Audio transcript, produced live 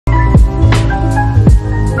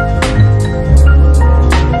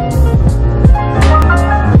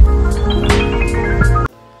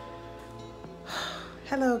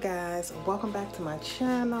welcome back to my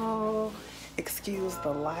channel. Excuse the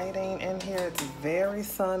lighting in here. It's very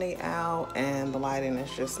sunny out and the lighting is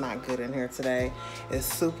just not good in here today.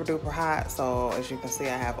 It's super duper hot, so as you can see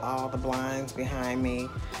I have all the blinds behind me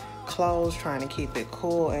closed, trying to keep it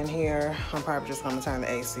cool in here. I'm probably just going to turn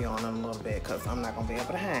the AC on in a little bit because I'm not going to be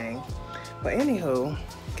able to hang. But anywho,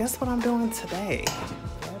 guess what I'm doing today?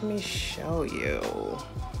 Let me show you.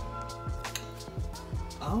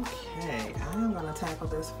 Okay, I am gonna tackle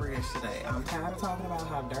this fridge today. I'm tired of talking about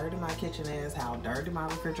how dirty my kitchen is, how dirty my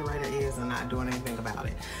refrigerator is, and not doing anything about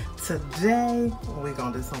it. Today, we're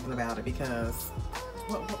gonna do something about it because,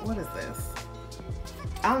 what is this?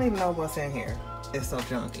 I don't even know what's in here. It's so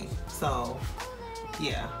junky. So,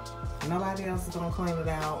 yeah, nobody else is gonna clean it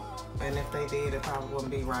out, and if they did, it probably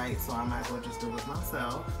wouldn't be right, so I might as well just do it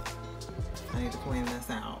myself. I need to clean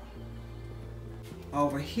this out.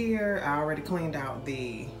 Over here, I already cleaned out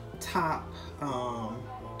the top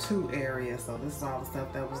two areas. So this is all the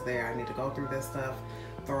stuff that was there. I need to go through this stuff,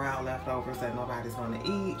 throw out leftovers that nobody's gonna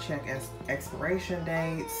eat, check expiration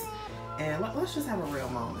dates, and let's just have a real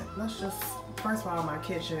moment. Let's just, first of all, my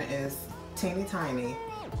kitchen is teeny tiny.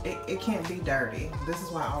 It can't be dirty. This is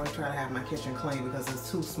why I always try to have my kitchen clean, because it's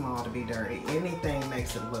too small to be dirty. Anything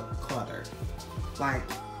makes it look cluttered. Like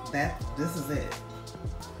that, this is it.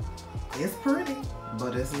 It's pretty,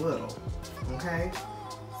 but it's little, okay?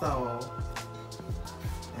 So,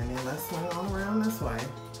 and then let's swing on around this way.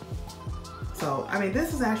 So, I mean,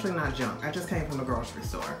 this is actually not junk. I just came from the grocery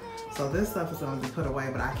store. So this stuff is gonna be put away,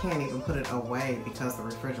 but I can't even put it away because the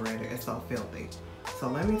refrigerator is so filthy. So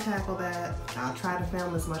let me tackle that. I'll try to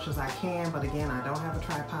film as much as I can, but again, I don't have a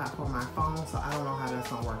tripod for my phone, so I don't know how that's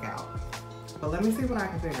gonna work out. But let me see what I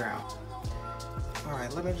can figure out. All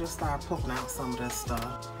right, let me just start pulling out some of this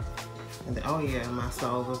stuff. And then, oh yeah, my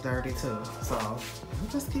stove was dirty too. So I'm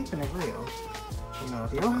just keeping it real. You know,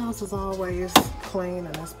 if your house is always clean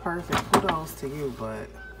and it's perfect, kudos to you. But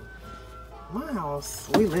my house,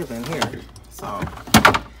 we live in here. So,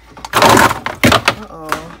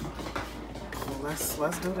 well,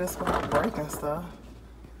 let's do this without breaking stuff.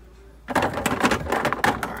 All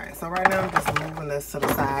right. So right now I'm just moving this to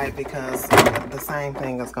the side because the same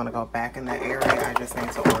thing is going to go back in that area. I just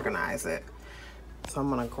need to organize it. So I'm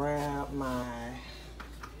gonna grab my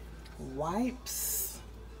wipes.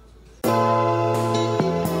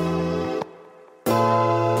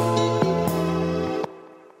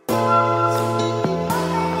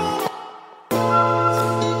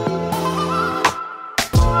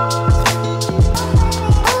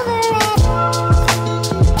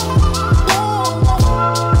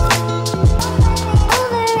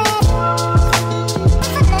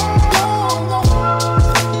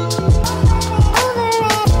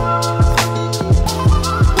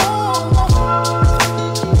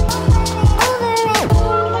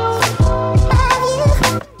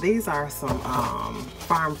 These are some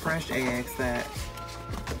farm fresh eggs that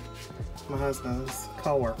my husband's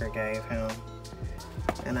co-worker gave him,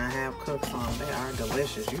 and I have cooked some. They are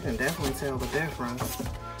delicious. You can definitely tell the difference.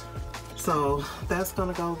 So that's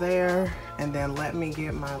gonna go there, and then let me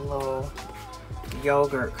get my little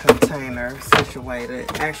yogurt container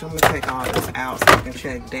situated. Actually, I'm gonna take all this out so I can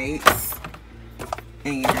check dates,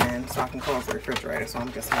 and so I can close the refrigerator. So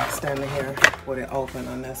I'm just not standing here with it open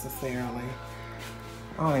unnecessarily.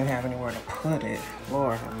 I don't even have anywhere to put it.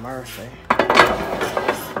 Lord have mercy.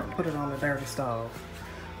 Put it on the dirty stove.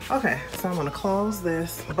 Okay, so I'm gonna close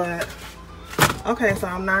this, but okay, so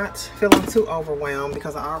I'm not feeling too overwhelmed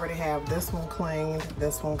because I already have this one cleaned,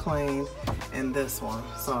 and this one.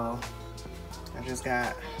 So I just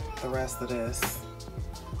got the rest of this.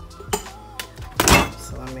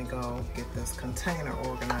 So let me go get this container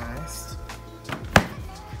organized. Turn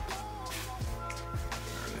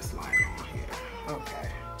this light on here. Okay.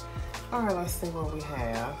 All right, let's see what we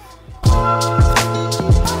have.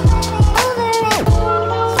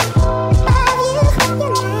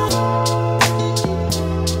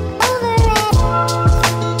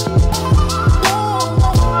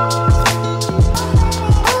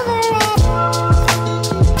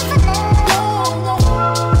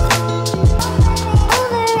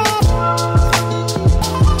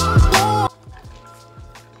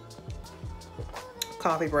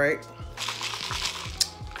 Coffee break.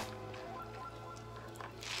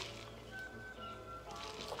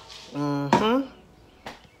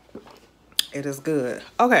 It is good.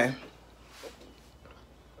 Okay.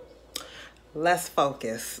 Let's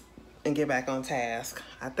focus and get back on task.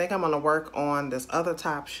 I think I'm gonna work on this other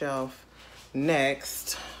top shelf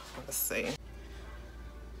next. Let's see.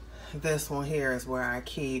 This one here is where I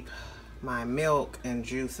keep my milk and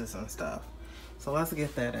juices and stuff. So let's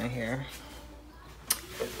get that in here.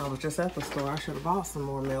 I was just at the store. I should have bought some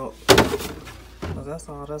more milk, because that's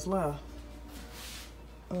all that's left.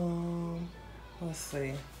 Let's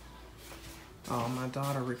see. Oh, my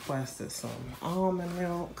daughter requested some almond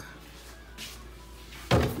milk.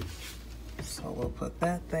 So we'll put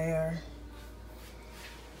that there.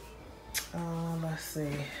 Let's see.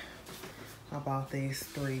 I bought these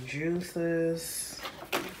 3 juices.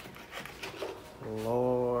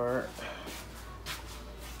 Lord.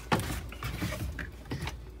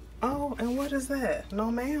 Oh, and what is that?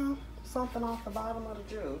 No, ma'am. Something off the bottom of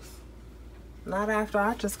the juice. Not after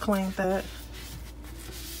I just cleaned that.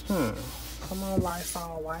 Come on,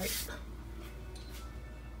 Lysol wipe.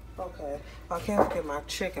 Okay. I can't forget my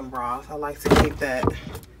chicken broth. I like to keep that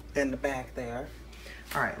in the back there.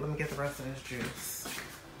 All right, let me get the rest of this juice.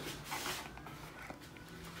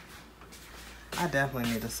 I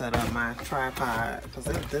definitely need to set up my tripod because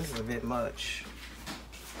this is a bit much.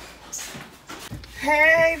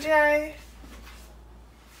 Hey, Jay.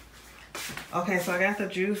 Okay, so I got the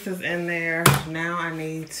juices in there. Now I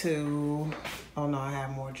need to, oh no, I have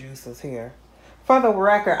more juices here. For the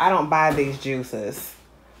record, I don't buy these juices.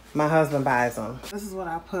 My husband buys them. This is what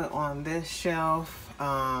I put on this shelf.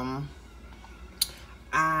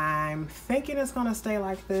 I'm thinking it's gonna stay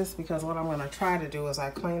like this because what I'm gonna try to do is I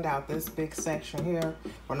cleaned out this big section here.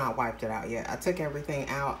 Well, not wiped it out yet. I took everything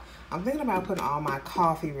out. I'm thinking about putting all my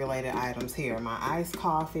coffee related items here. My iced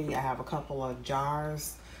coffee, I have a couple of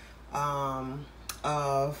jars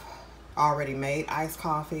of already made iced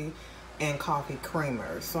coffee and coffee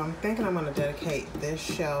creamers. So I'm thinking I'm gonna dedicate this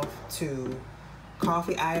shelf to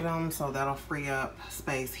coffee items, so that'll free up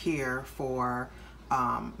space here for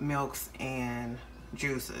milks and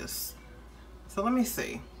juices. So let me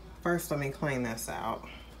see. First, let me clean this out.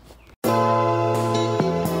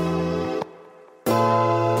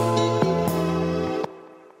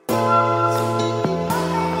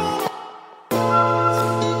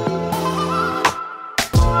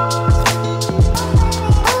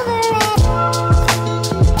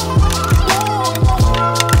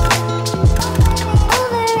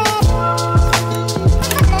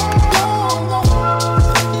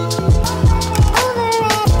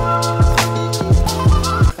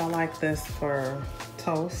 This for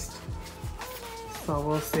toast, so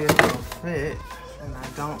we'll see if it'll fit, and I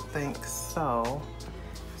don't think so,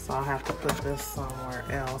 so I'll have to put this somewhere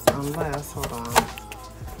else, unless, hold on.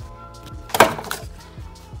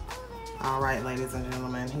 All right, ladies and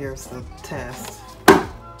gentlemen, here's the test.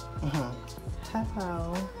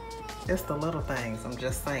 Hello. It's the little things, I'm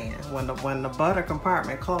just saying. When the butter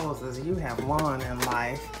compartment closes, you have won in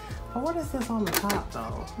life. But what is this on the top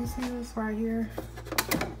though? You see this right here?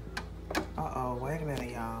 Uh-oh, wait a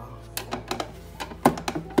minute, y'all.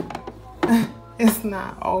 It's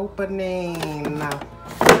not opening.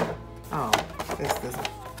 Oh, it's this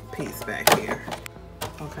piece back here.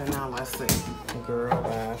 Okay, now let's see. Girl,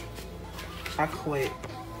 bye. I quit.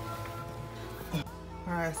 All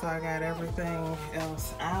right, so I got everything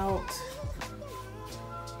else out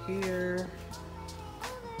here.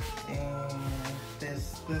 And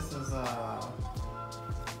this is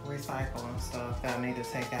recycling stuff that I need to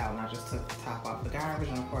take out, and I just took the top off the garbage,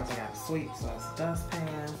 and of course I got sweep, so that's a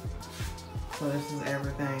dustpan. So this is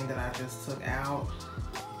everything that I just took out,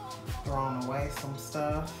 thrown away some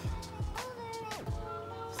stuff.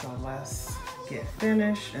 So let's get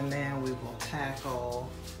finished, and then we will tackle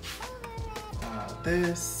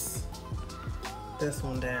this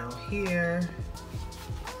one down here,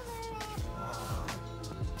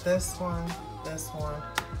 this one, this one,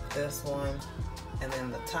 this one, and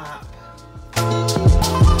then the top.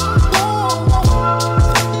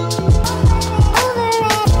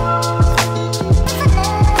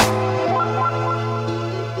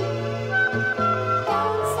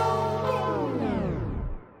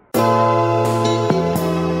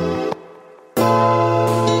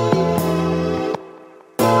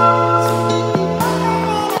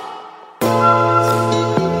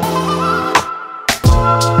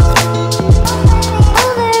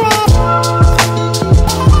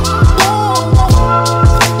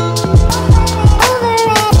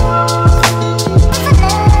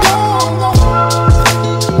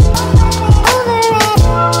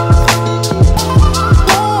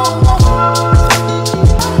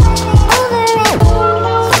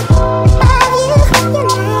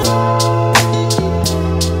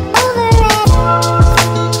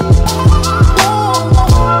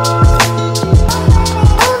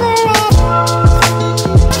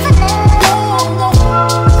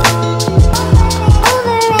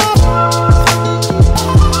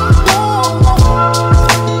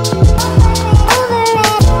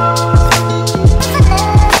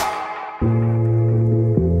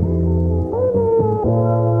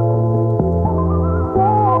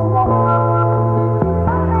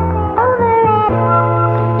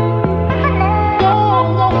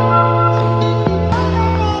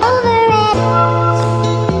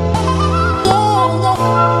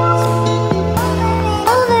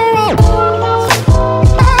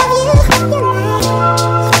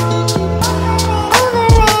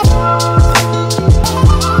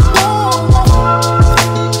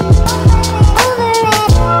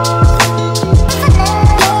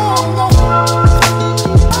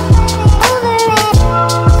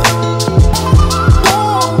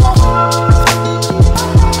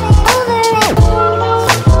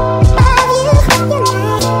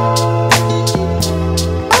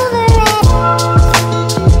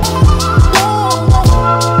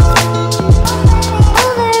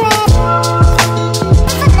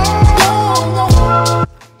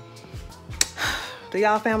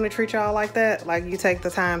 y'all family treat y'all like that? Like you take the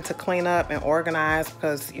time to clean up and organize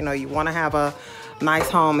because, you know, you want to have a nice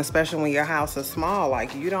home, especially when your house is small.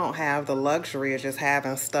 Like you don't have the luxury of just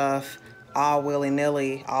having stuff all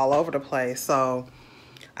willy-nilly all over the place. So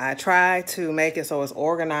I try to make it so it's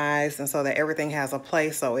organized and so that everything has a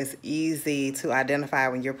place, so it's easy to identify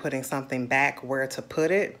when you're putting something back where to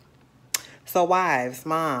put it. So wives,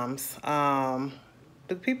 moms,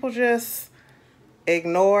 do people just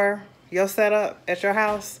ignore your setup at your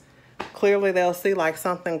house? Clearly they'll see like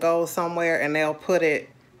something goes somewhere and they'll put it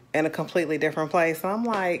in a completely different place. So I'm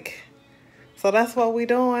like, so that's what we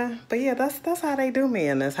doing? But yeah, that's how they do me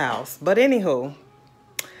in this house. But anywho,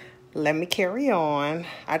 let me carry on.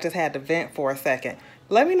 I just had to vent for a second.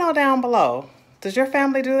 Let me know down below. Does your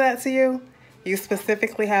family do that to you? You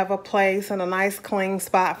specifically have a place and a nice clean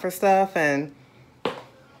spot for stuff and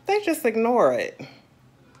they just ignore it.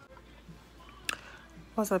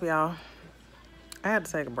 What's up, y'all? I had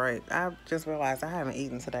to take a break. I just realized I haven't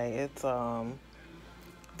eaten today. It's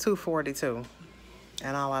 2:42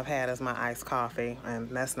 and all I've had is my iced coffee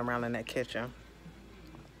and messing around in that kitchen.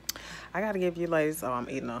 I gotta give you ladies, oh, I'm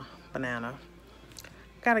eating a banana.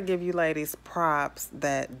 Gotta give you ladies props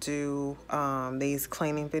that do these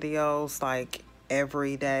cleaning videos like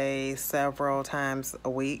every day, several times a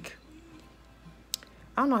week.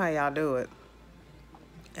 I don't know how y'all do it.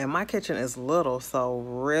 And my kitchen is little, so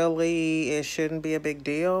really it shouldn't be a big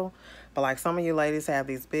deal. But like some of you ladies have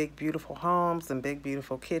these big, beautiful homes and big,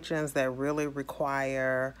 beautiful kitchens that really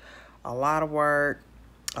require a lot of work,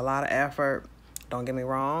 a lot of effort. Don't get me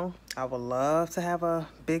wrong. I would love to have a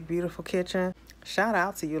big, beautiful kitchen. Shout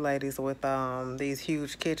out to you ladies with these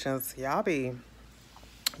huge kitchens. Y'all be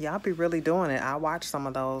really doing it. I watch some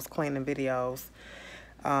of those cleaning videos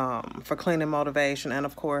for cleaning motivation, and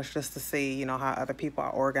of course just to see, you know, how other people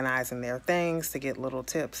are organizing their things, to get little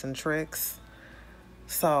tips and tricks.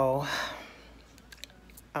 So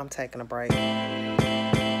I'm taking a break.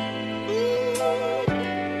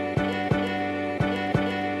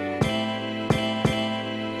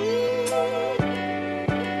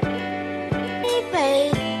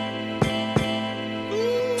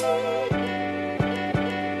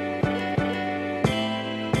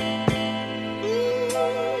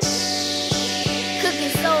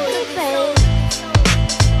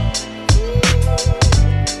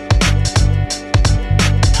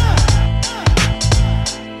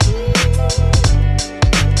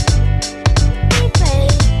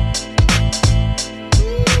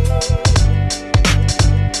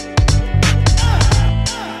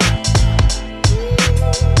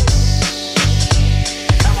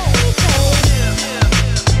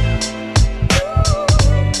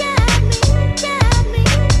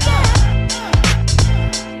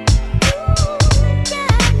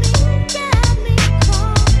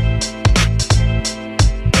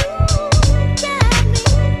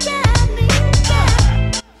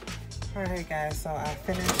 So I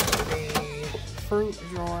finished the fruit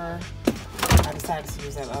drawer. I decided to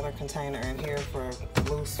use that other container in here for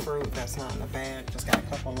loose fruit that's not in the bag. Just got a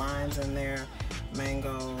couple limes in there,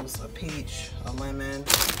 mangoes, a peach, a lemon.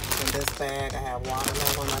 In this bag I have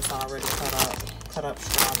watermelon that's already cut up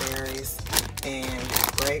strawberries and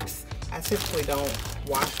grapes. I typically don't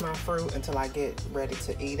wash my fruit until I get ready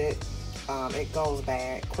to eat it. It goes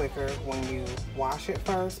bad quicker when you wash it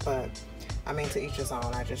first, but I mean, to each his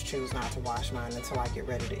own. I just choose not to wash mine until I get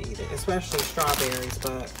ready to eat it, especially strawberries,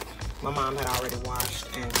 but my mom had already washed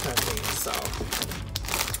and cut these, so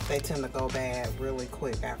they tend to go bad really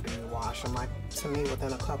quick after you wash them. Like, to me,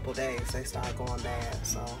 within a couple days, they start going bad,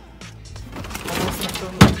 so that's the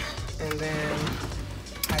food. And then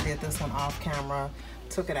I did this one off camera,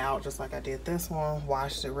 took it out just like I did this one,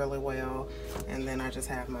 washed it really well, and then I just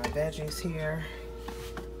have my veggies here.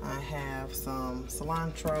 I have some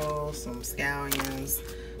cilantro, some scallions,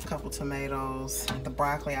 a couple tomatoes. The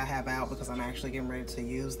broccoli I have out because I'm actually getting ready to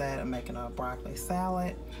use that. I'm making a broccoli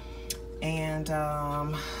salad. And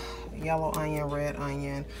yellow onion, red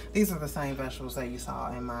onion. These are the same vegetables that you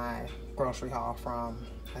saw in my grocery haul from,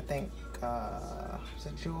 I think, is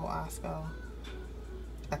it Jewel Osco?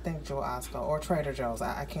 I think Jewel Osco or Trader Joe's.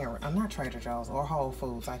 I'm not Trader Joe's or Whole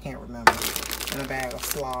Foods. I can't remember. And a bag of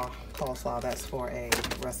coleslaw. That's for a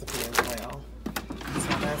recipe as well. So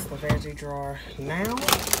that's the veggie drawer. Now,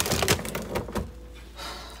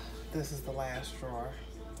 this is the last drawer.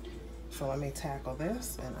 So let me tackle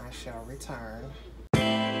this and I shall return.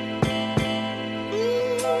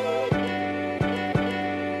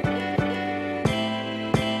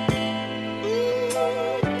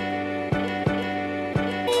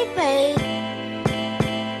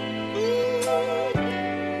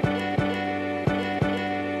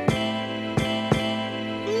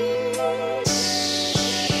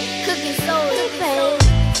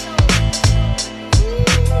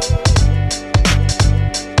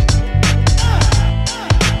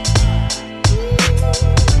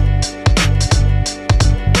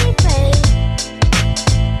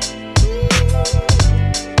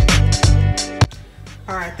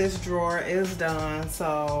 is done.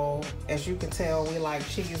 So as you can tell, we like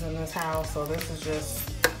cheese in this house. So this is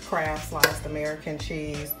just Kraft sliced American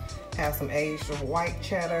cheese. Have some aged white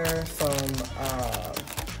cheddar, some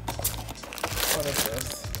what is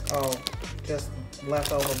this? Oh, just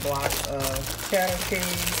leftover blocks of cheddar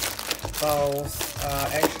cheese. Those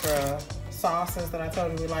extra sauces that I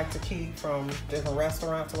told you we like to keep from different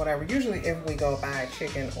restaurants or whatever. Usually if we go buy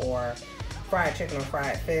chicken or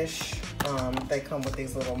fried fish, they come with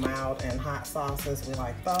these little mild and hot sauces. We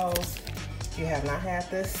like those. If you have not had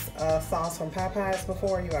this sauce from Popeyes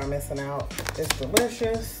before, you are missing out. It's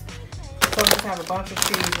delicious. So I just have a bunch of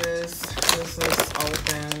cheeses. This is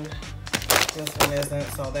open. This one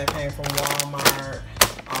isn't. So that came from Walmart,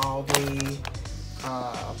 Aldi,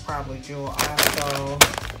 probably Jewel Osco,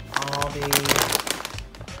 Aldi,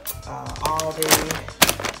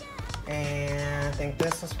 and I think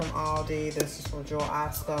this is from Aldi. This is from Jewel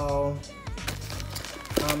Osco.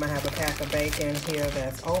 I have a pack of bacon here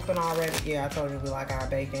that's open already. Yeah, I told you we like our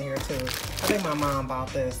bacon here too. I think my mom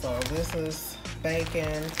bought this. So this is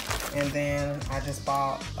bacon, and then I just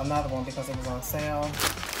bought another one because it was on sale.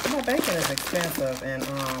 My bacon is expensive, and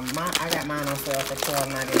I got mine on sale for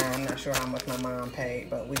 $12.99. I'm not sure how much my mom paid,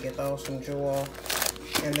 but we get those from Jewel.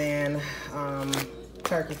 And then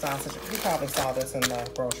turkey sausage. You probably saw this in the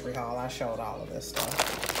grocery haul. I showed all of this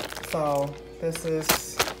stuff. So this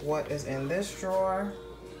is what is in this drawer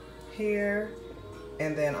here,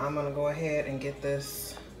 and then I'm gonna go ahead and get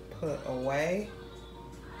this put away.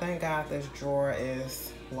 Thank God this drawer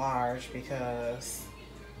is large because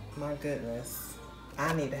my goodness,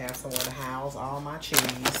 I need to have somewhere to house all my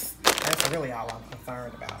cheese. That's really all I'm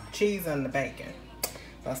concerned about. Cheese and the bacon.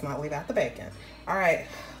 Let's not leave out the bacon. All right,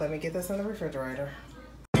 let me get this in the refrigerator.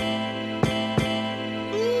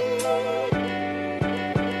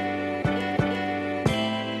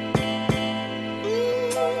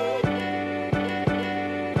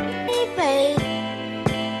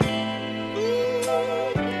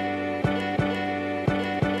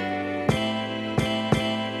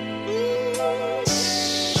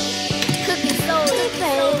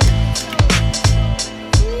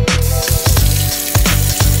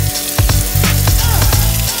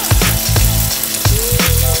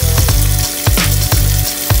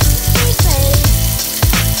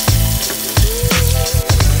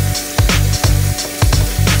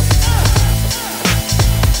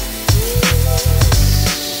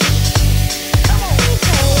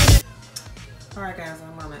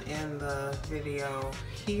 Video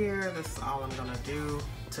here. This is all I'm gonna do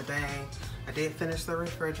today. I did finish the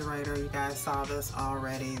refrigerator. You guys saw this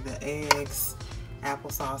already. The eggs,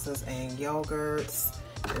 applesauces, and yogurts.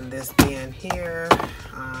 And this being here,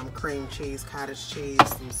 cream cheese, cottage cheese,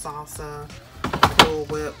 some salsa, Cool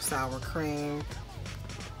Whip, sour cream.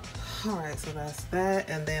 All right, so that's that.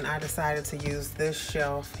 And then I decided to use this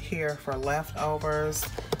shelf here for leftovers.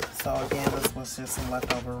 So again, this was just some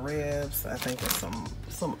leftover ribs. I think it's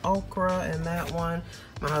some okra in that one.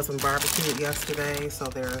 My husband barbecued yesterday, so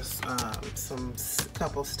there's some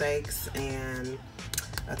couple steaks and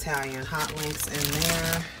Italian hot links in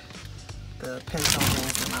there. The pinto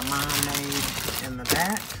beans that my mom made in the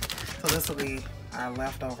back. So this will be our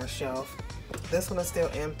leftover shelf. This one is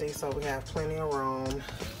still empty, so we have plenty of room.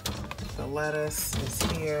 The lettuce is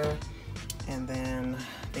here, and then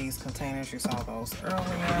these containers, you saw those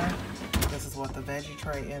earlier. This is what the veggie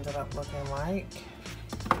tray ended up looking like.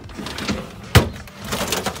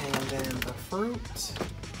 And then the fruit.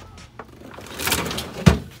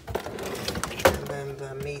 And then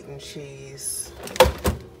the meat and cheese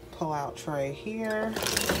pull-out tray here.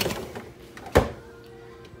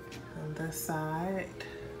 On this side.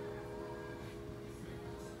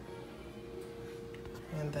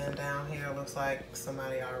 And then down here looks like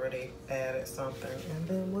somebody already added something. And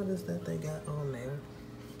then what is that they got on there?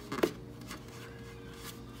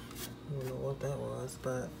 I don't know what that was,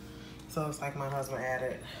 but so it's like my husband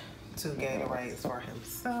added 2 Gatorades for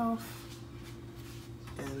himself.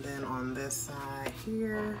 And then on this side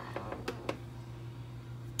here,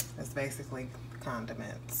 it's basically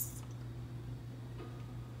condiments.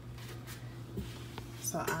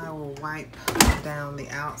 So I will wipe down the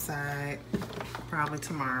outside probably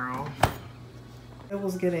tomorrow. It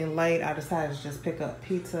was getting late. I decided to just pick up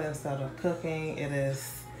pizza instead of cooking. It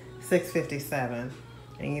is 6:57.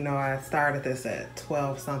 And you know, I started this at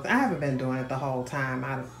 12 something. I haven't been doing it the whole time.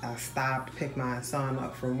 I stopped, picked my son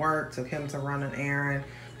up from work, took him to run an errand,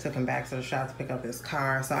 took him back to the shop to pick up his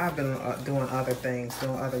car. So I've been doing other things,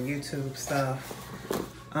 doing other YouTube stuff.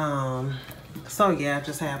 So yeah, I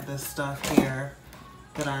just have this stuff here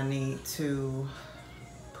that I need to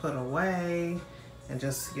put away. and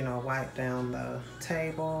just, you know, wipe down the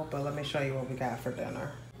table. But let me show you what we got for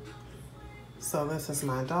dinner. So this is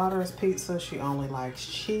my daughter's pizza. She only likes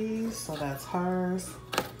cheese, so that's hers.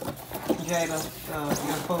 Jada,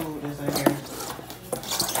 your food is in here.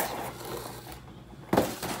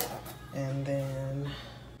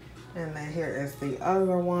 And then here is the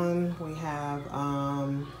other one. We have,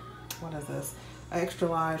 what is this? Extra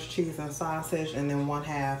large cheese and sausage, and then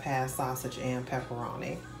 1/2 has sausage and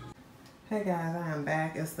pepperoni. Hey guys, I am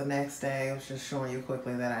back. It's the next day. I was just showing you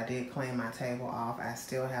quickly that I did clean my table off. I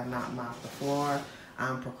still have not mopped the floor.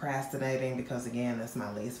 I'm procrastinating because, again, that's my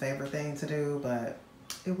least favorite thing to do, but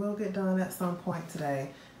it will get done at some point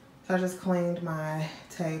today. So I just cleaned my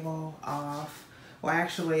table off. Well,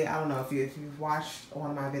 actually, I don't know if you've watched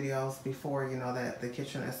one of my videos before, you know that the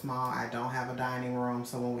kitchen is small. I don't have a dining room,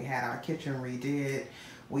 so when we had our kitchen redid,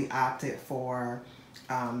 we opted for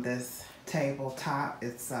this tabletop.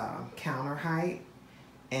 It's counter height,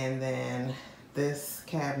 and then this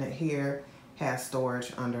cabinet here has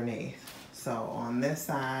storage underneath. So on this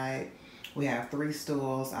side, we have 3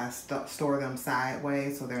 stools. I store them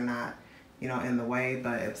sideways so they're not, you know, in the way.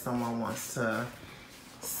 But if someone wants to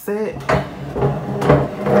sit,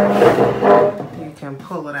 you can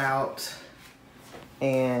pull it out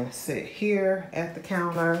and sit here at the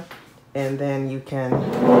counter, and then you can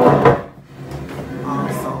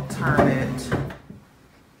also turn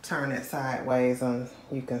it sideways and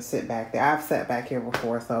you can sit back there. I've sat back here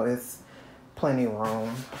before, so it's plenty of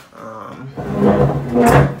room.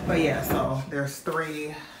 But yeah, so there's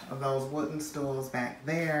 3 of those wooden stools back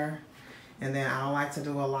there. And then I don't like to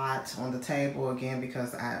do a lot on the table, again,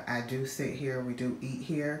 because I do sit here, we do eat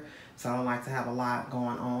here, so I don't like to have a lot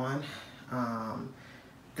going on.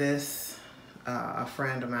 A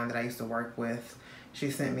friend of mine that I used to work with, she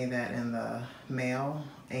sent me that in the mail,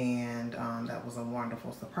 and that was a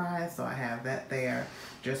wonderful surprise. So I have that there,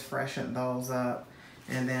 just freshened those up,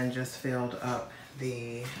 and then just filled up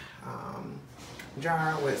the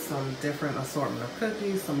jar with some different assortment of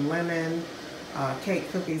cookies, some lemon cake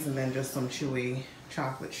cookies, and then just some chewy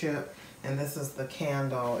chocolate chip. And this is the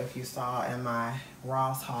candle, if you saw in my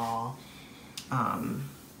Ross haul.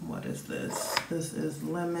 What is this? This is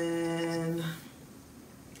lemon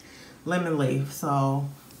leaf. So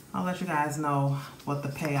I'll let you guys know what the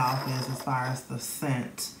payoff is as far as the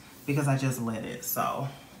scent, because I just lit it. So,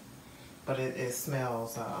 but it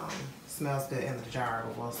smells good in the jar,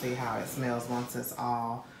 but we'll see how it smells once it's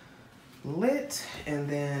all lit. And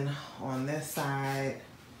then on this side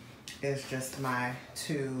is just my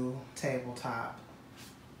 2 tabletop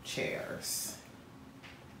chairs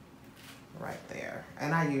right there.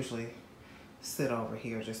 And I usually sit over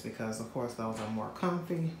here just because, of course, those are more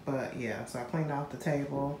comfy. But yeah, so I cleaned off the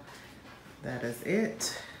table. That is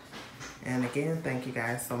it. And again, thank you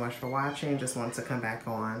guys so much for watching. Just wanted to come back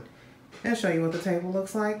on and show you what the table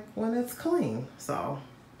looks like when it's clean. So,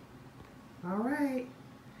 all right.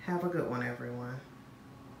 Have a good one, everyone.